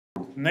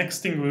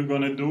Next thing we're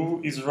gonna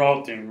do is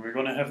routing. We're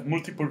gonna have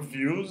multiple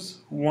views.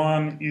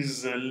 One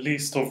is a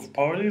list of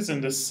parties,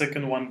 and the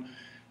second one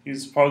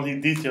is party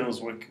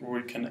details where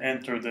we can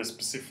enter the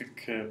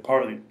specific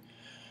party.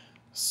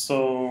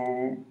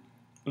 So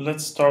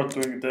let's start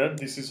doing that.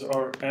 This is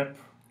our app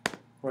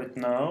right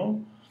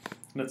now.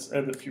 Let's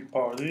add a few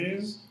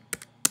parties.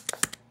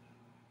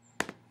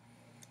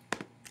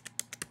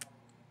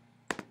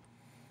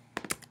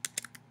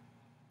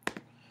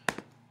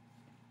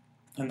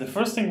 And the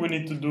first thing we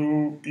need to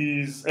do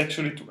is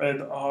actually to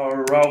add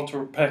our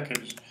router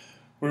package.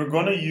 We're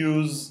gonna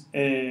use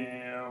a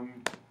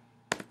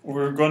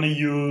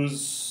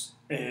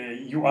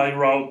UI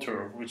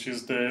router, which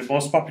is the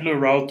most popular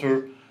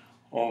router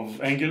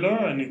of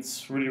Angular, and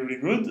it's really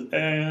good.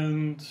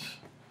 And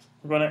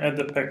we're gonna add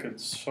the package.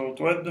 So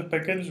to add the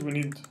package, we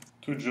need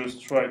to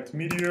just write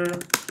meteor,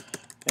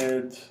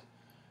 add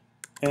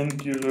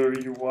Angular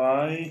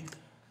UI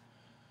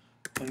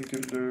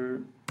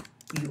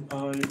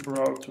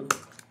router,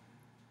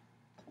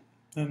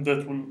 and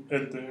that will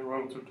add the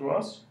router to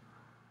us.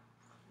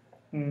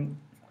 And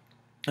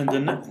the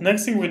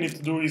next thing we need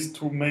to do is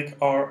to make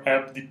our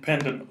app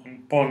dependent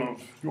on one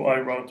of UI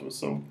router.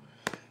 So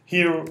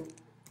here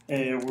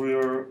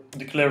we're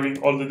declaring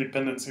all the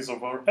dependencies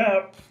of our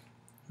app,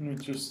 and we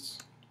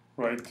just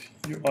write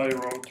UI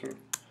router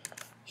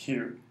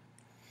here.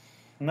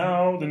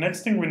 Now the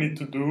next thing we need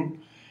to do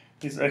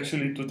is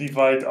actually to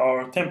divide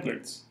our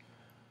templates.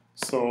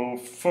 So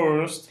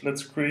first,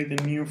 let's create a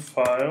new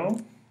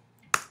file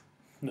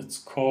that's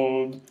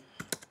called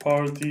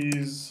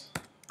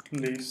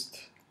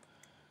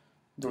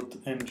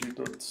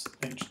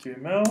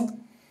partieslist.ng.html,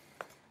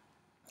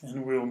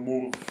 and we'll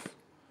move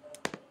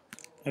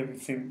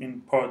everything in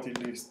party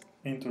list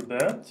into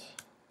that.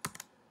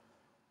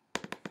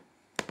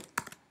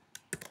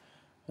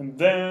 And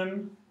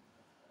then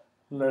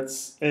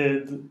let's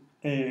add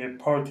a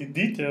party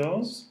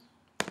details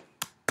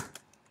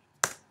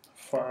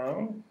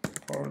file,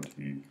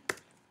 party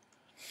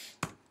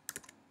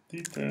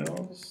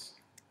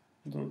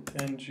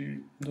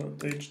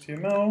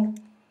details.ng.html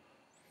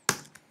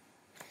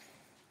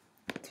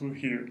to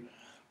here.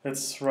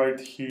 Let's write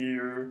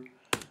here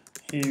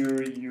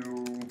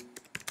you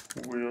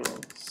will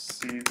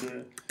see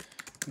the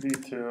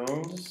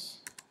details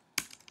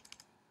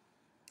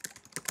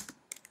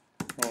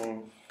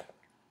of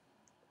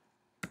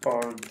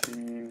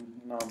party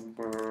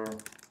number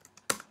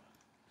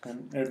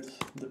and add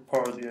the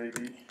party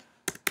ID,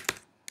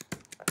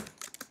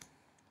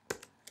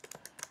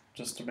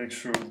 just to make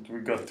sure that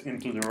we got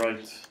into the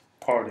right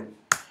party.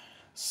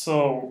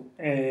 So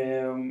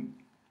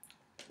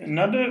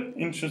another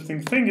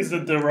interesting thing is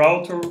that the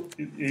router,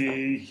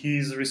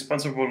 he's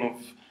responsible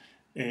of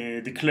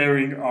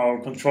declaring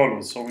our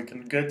controllers, so we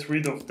can get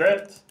rid of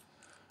that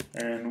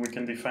and we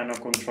can define our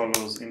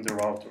controllers in the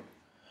router.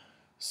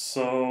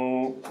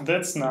 So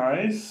that's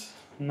nice.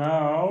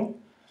 Now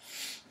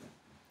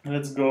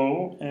let's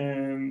go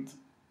and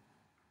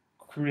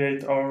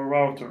create our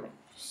router.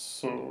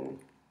 So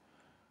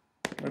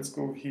let's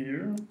go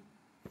here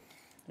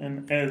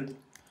and add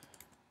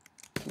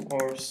to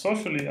our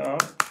socially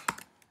app.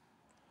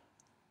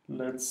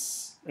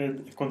 Let's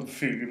add a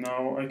config.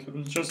 Now I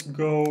can just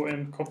go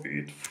and copy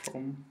it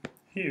from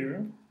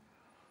here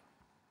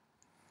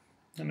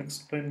and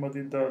explain what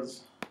it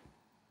does.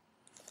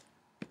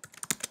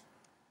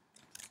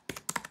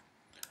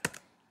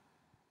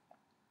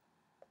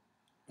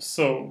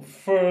 So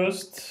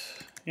first,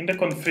 in the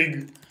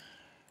config,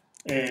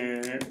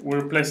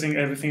 we're placing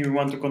everything we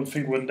want to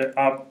configure when the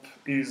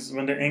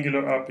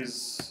Angular app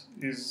is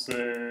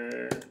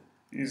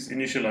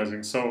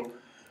initializing. So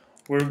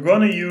we're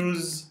gonna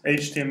use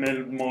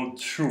HTML mode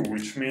true,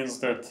 which means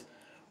that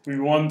we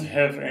won't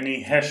have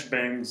any hash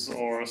bangs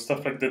or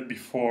stuff like that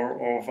before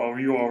of our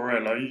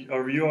URL.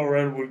 Our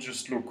URL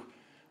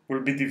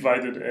will be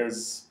divided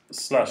as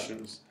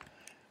slashes.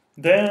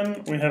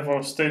 Then we have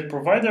our state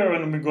provider,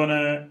 and we're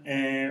gonna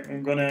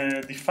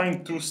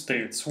define two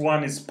states.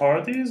 One is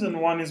parties, and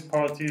one is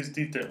parties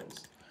details.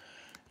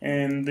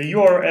 And the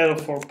URL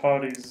for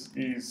parties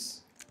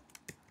is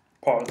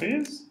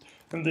parties,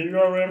 and the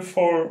URL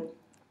for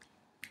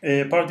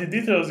party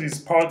details is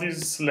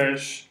parties /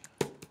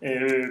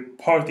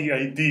 party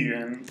ID.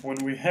 And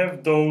when we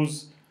have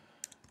this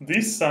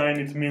sign,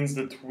 it means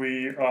that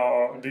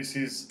this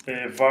is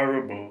a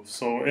variable.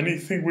 So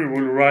anything we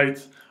will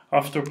write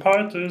after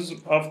parties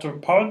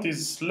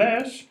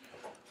slash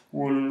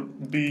will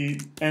be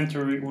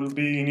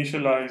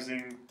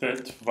initializing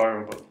that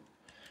variable.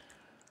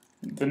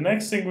 The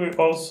next thing we're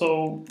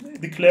also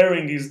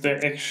declaring is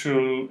the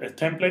actual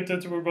template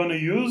that we're going to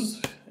use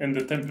and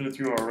the template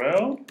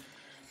URL,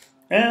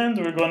 and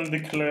we're going to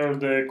declare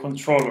the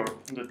controller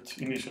that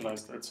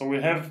initialized that. So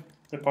we have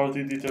the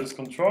party details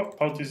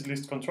parties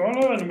list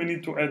controller, and we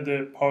need to add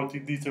the party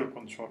detail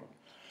controller.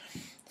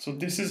 So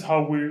this is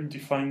how we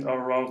defined our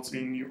routes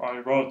in UI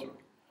router.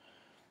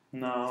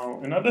 Now,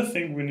 another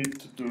thing we need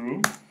to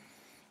do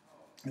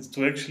is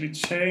to actually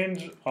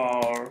change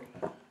our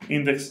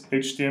index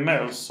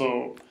HTML.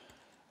 So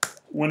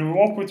when we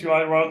work with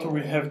UI router,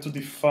 we have to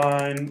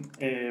define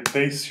a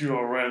base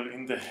URL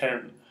in the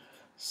head.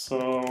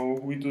 So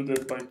we do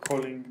that by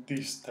calling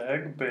this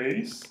tag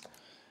base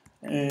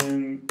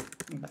and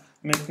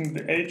making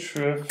the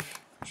href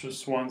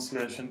just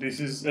 1/, and this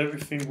is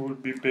everything will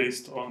be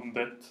based on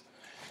that.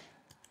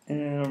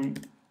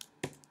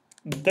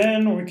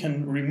 Then we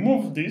can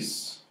remove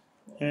this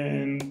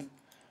and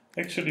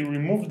actually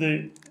remove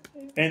the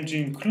ng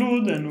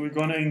include, and we're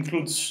gonna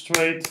include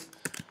straight.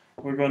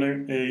 We're gonna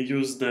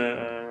use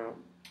the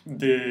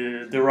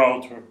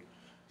router.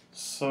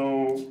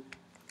 So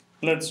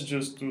let's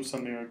just do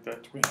something like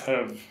that. We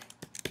have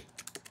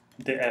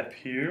the app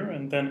here,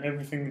 and then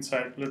everything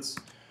inside. Let's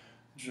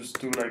just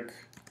do like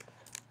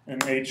an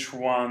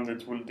h1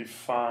 that will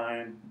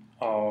define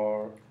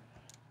our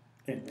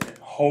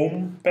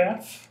home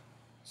path.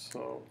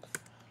 So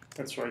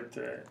let's write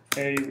the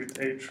a with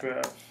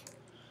href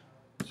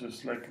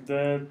just like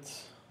that,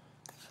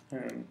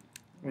 and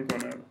we're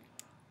gonna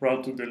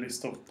route to the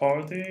list of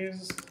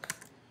parties.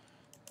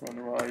 We're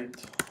gonna write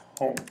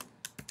home.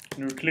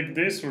 When we click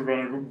this, we're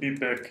gonna be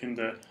back in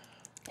the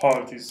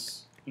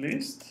parties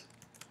list,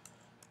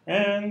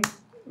 and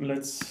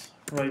let's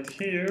write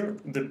here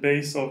the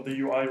base of the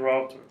UI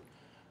router.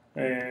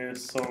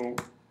 So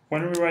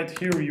when we write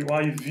here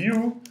UI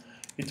view,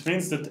 it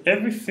means that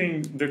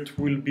everything that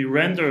will be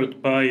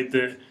rendered by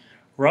the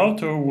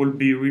router will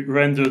be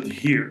rendered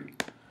here.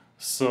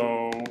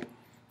 So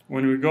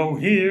when we go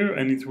here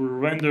and it will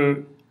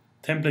render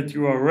template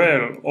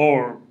URL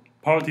or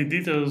party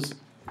details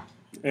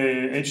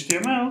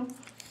HTML,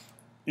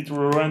 it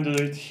will render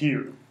it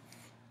here.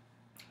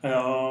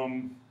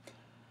 And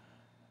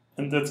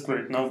that's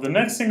great. Now the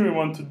next thing we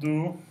want to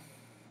do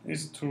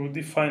is to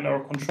define our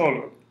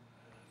controller.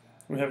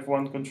 We have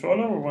one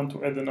controller, we want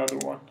to add another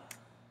one.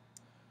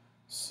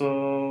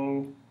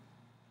 So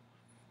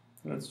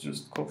let's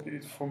just copy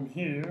it from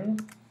here.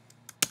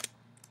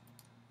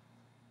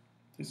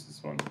 This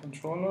is one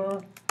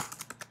controller,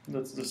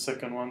 that's the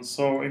second one.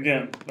 So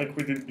again, like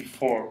we did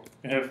before,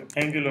 we have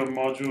Angular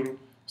module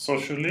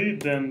socially,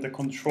 then the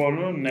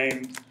controller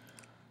named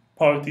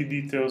party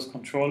details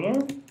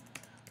controller.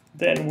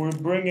 Then we're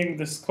bringing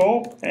the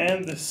scope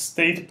and the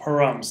state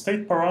params.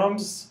 State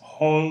params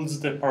holds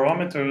the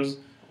parameters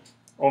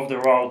of the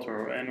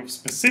router, and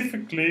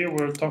specifically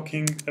we're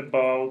talking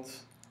about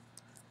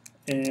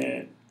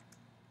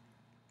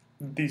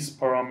this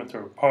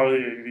parameter,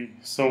 party ID.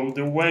 So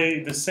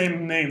the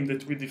same name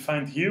that we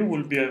defined here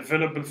will be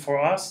available for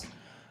us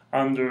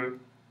under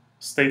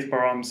state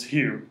params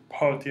here,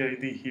 party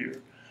ID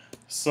here.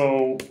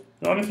 So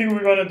the only thing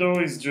we're gonna do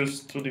is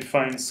just to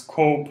define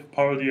scope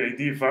party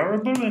ID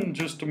variable and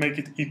just to make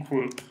it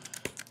equal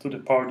to the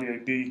party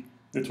ID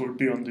that will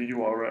be on the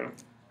URL.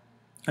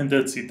 And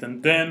that's it.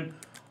 And then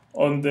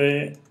on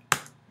the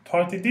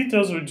party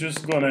details, we're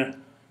just gonna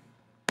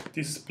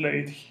display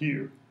it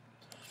here.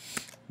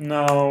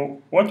 Now,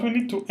 what we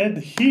need to add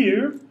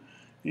here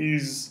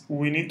is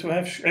we need to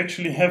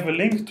actually have a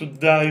link to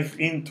dive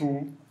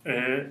into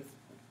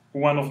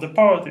one of the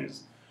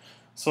parties.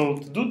 So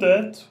to do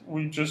that,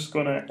 we're just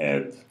gonna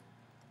add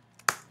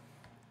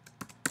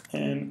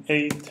an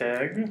a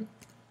tag,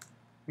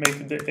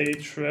 make the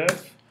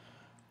href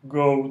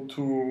go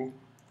to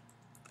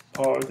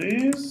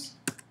parties,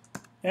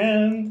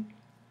 and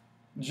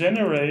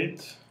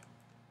generate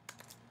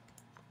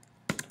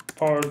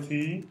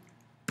party.id.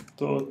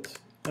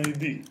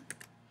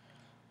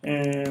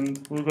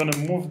 And we're gonna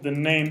move the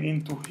name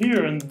into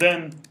here, and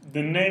then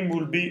the name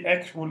will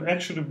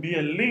actually be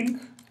a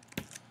link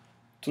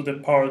to the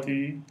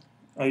party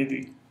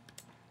ID.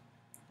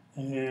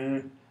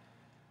 And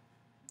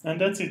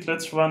that's it.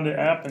 Let's run the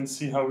app and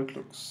see how it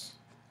looks.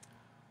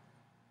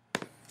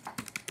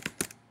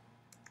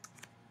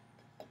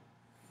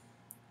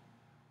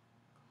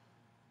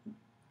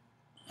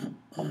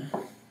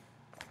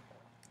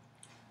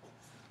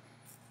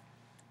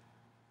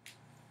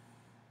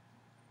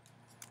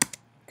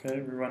 Okay,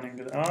 we're running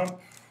it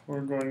up.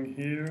 We're going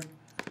here.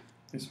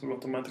 This will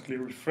automatically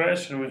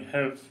refresh, and we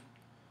have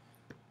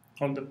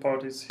all the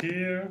parties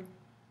here.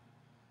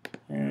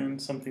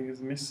 And something is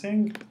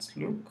missing. Let's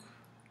look.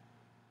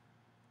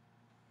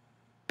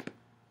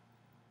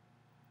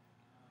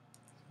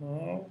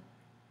 So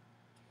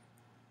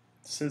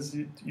it says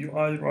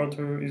UI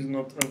router is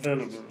not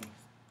available.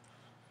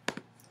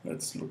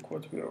 Let's look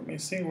what we are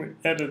missing. We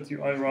added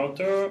UI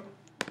router.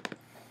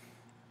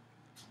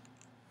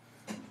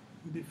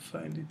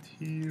 Defined it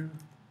here.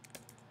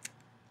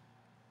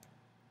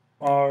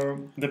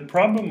 The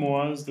problem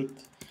was that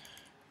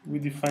we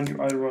defined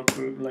UI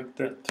router like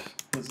that.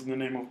 This is the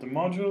name of the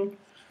module.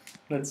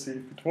 Let's see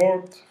if it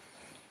worked.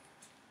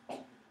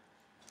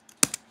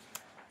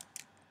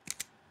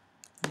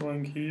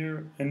 Going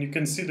here, and you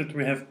can see that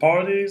we have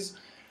parties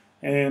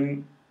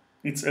and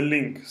it's a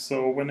link.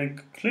 So when I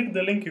click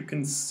the link, you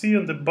can see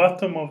on the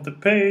bottom of the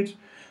page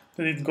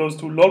that it goes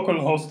to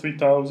localhost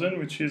 3000,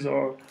 which is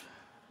our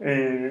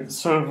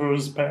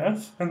server's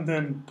path, and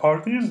then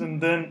parties,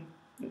 and then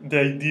the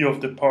ID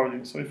of the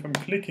party. So if I'm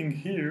clicking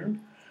here,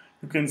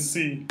 you can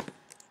see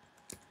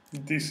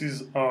This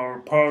is our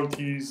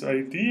party's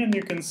ID, and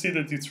you can see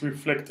that it's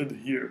reflected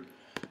here.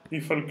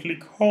 If I'll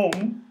click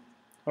home,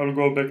 I'll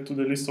go back to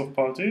the list of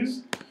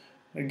parties.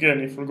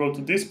 Again, if I go to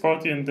this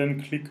party and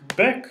then click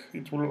back,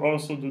 it will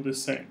also do the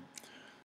same.